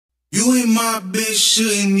You ain't my bitch,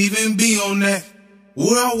 shouldn't even be on that.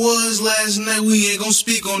 Where I was last night, we ain't gon'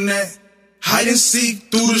 speak on that. Hide and seek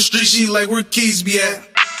through the street, she like where keys be at.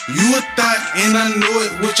 You a thought, and I know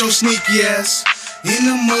it with your sneaky ass. In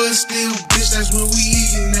the mud still, bitch, that's where we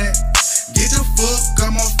eatin' at. Get the fuck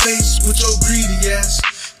out my face with your greedy ass.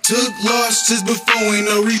 Took losses before, ain't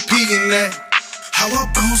no repeating that. How I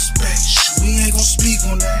bounce back, we ain't gon' speak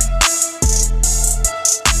on that.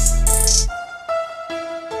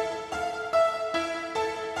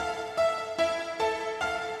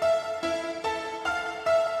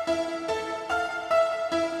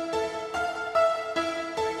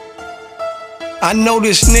 I know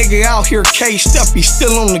this nigga out here cased up, he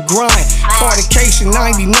still on the grind. Caught a case in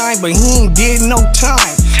 '99, but he ain't did no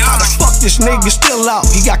time. How the fuck this nigga still out?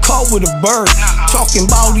 He got caught with a bird. Talking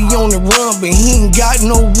about he on the run, but he ain't got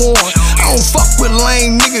no warrant. I don't fuck with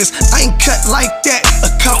lame niggas, I ain't cut like that.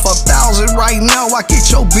 A couple thousand right now, I get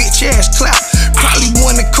your bitch ass clapped. Probably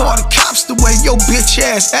wanna call the cops the way your bitch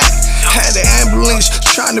ass act. Had an ambulance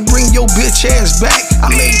trying to bring your bitch ass back. I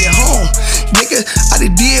made it home, nigga, I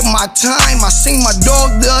done did my time. I seen my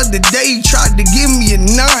dog the other day, he tried to give me a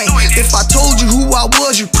 9. If I told you who I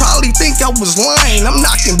was, you'd probably think I was lying. I'm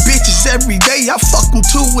knocking bitches every day, I fuck them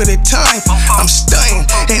 2 at a time. I'm stunting,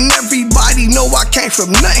 and everybody know I came from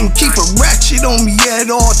nothing. Keep a ratchet on me at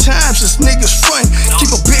all times, this nigga's front.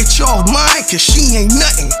 Keep a bitch off mine, cause she ain't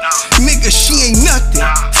nothing. Nigga, she ain't nothing.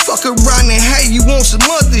 Fuck around and hey, you want some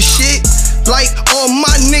other shit? Like all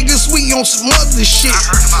my niggas, we on some other shit.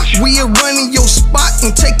 We are running your spot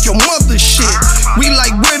and take your mother shit. We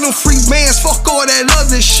like where them free bands, fuck all that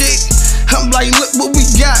other shit. I'm like, look what we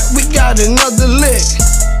got another lick.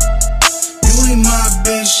 You ain't my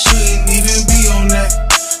bitch, shouldn't even be on that.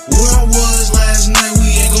 Where I was last night, we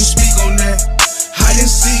ain't gon' speak on that. Hide and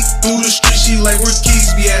seek through the street, she like where keys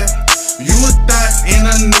be at. You a thought, and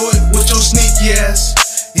I know it with your sneaky ass.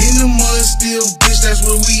 In the mud still, bitch, that's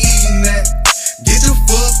where we eatin' at. Get the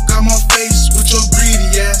fuck out my face with your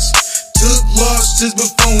greedy ass. Took losses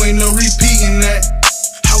before, ain't no repeating that.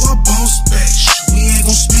 How I bounce back, we ain't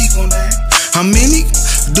gon' speak on that. How many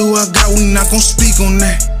do I got, we not gon' speak on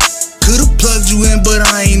that. Could've plugged you in, but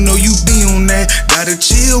I ain't know you be on that. Gotta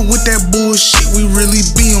chill with that bullshit, we really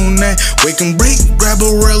be on that. Wake and break, grab a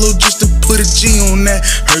Rello just to put a G on that.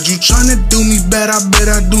 Heard you tryna do me bad, I bet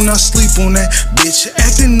I do not sleep on that. Bitch,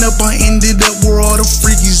 acting up, I ended up where all the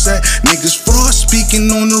freakies at. Niggas fraud, speaking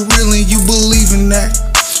on the real, and you believe in that.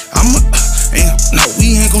 No,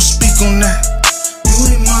 we ain't gon' speak on that. You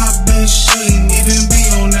ain't my bitch, shouldn't even be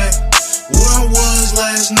on that. Where I was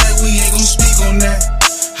last night, we ain't gon' speak on that.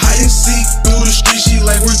 Hide and seek through the street, she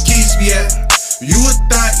like where keys be at. You a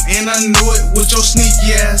thought, and I know it with your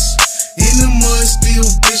sneaky ass. In the mud still,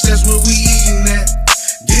 bitch, that's where we eatin' at.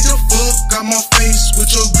 Get the fuck out my face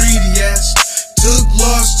with your greedy ass. Took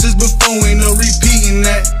losses before, ain't no repeating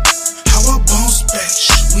that. How I bounce back,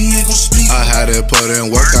 we ain't gon' speak. I had to put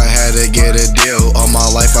in work, I had to get a deal. All my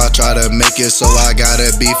life I try to make it, so I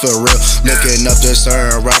gotta be for real. Looking up to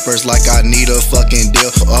certain rappers like I need a fucking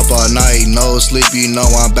deal. Up all night, no sleep, you know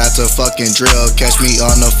I'm about to fucking drill. Catch me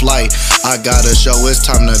on the flight, I gotta show it's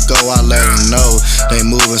time to go. I let them know, they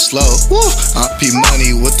moving slow. Woo! I P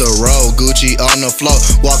money with the roll, Gucci on the floor.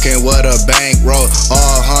 Walking with a bankroll,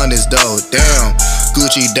 all hundreds though. Damn,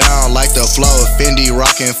 Gucci down like the flow. Fendi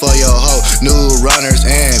rocking for your hoe. New runners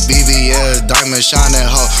and VVS, diamond shining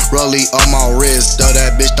hoe. Rollie on my wrist, though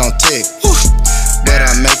that bitch don't tick. Woo. But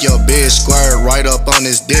I make your bitch squirt right up on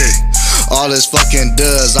his dick. All this fucking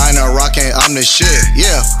designer rocking, I'm the shit.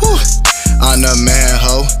 Yeah, woo. I'm the man,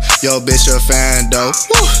 ho. Yo, bitch, a fan, though.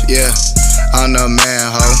 Woo. Yeah, I'm the man,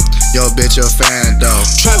 ho. Yo, bitch, a fan, though.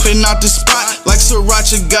 Trapping out the spot like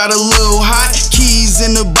Sriracha got a little hot. Keys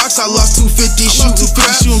in the box, I lost 250 shooting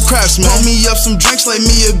craps, man. Pulled me up some drinks, like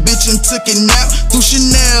me a bitch and took a nap. Threw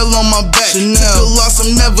Chanel on my back. Took a loss,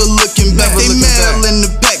 I'm never looking back. They mail in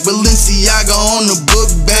the pack, Balenciaga on the book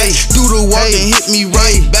bag. Do the walk and hit me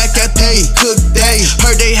right back at the cook day.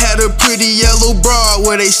 Heard they had a pretty yellow broad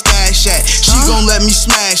where they stash at. She gon' let me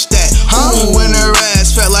smash that. Ooh, and her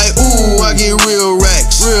ass fat like ooh, I get real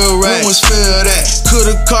racks. Rumors feel that.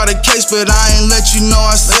 Could've caught a case, but I ain't let you know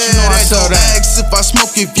I said that. Don't ask if I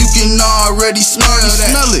smoke if you can already smell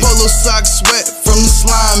that. Polo socks sweat from the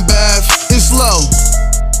slime bath. It's low.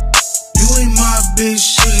 You ain't my bitch,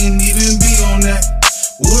 shouldn't even be on that.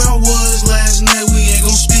 Where I was last night, we ain't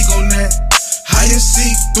gon' speak on that. Hide and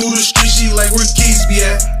seek through the street, she like where keys be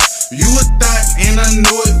at. You a thought, and I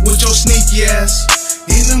know it with your sneaky ass.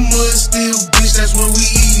 In the mud still, bitch, that's where we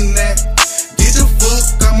eatin' at. Get the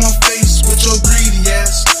fuck out my face with your greedy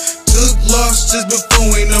ass. Took losses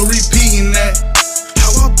before, ain't no repeating that.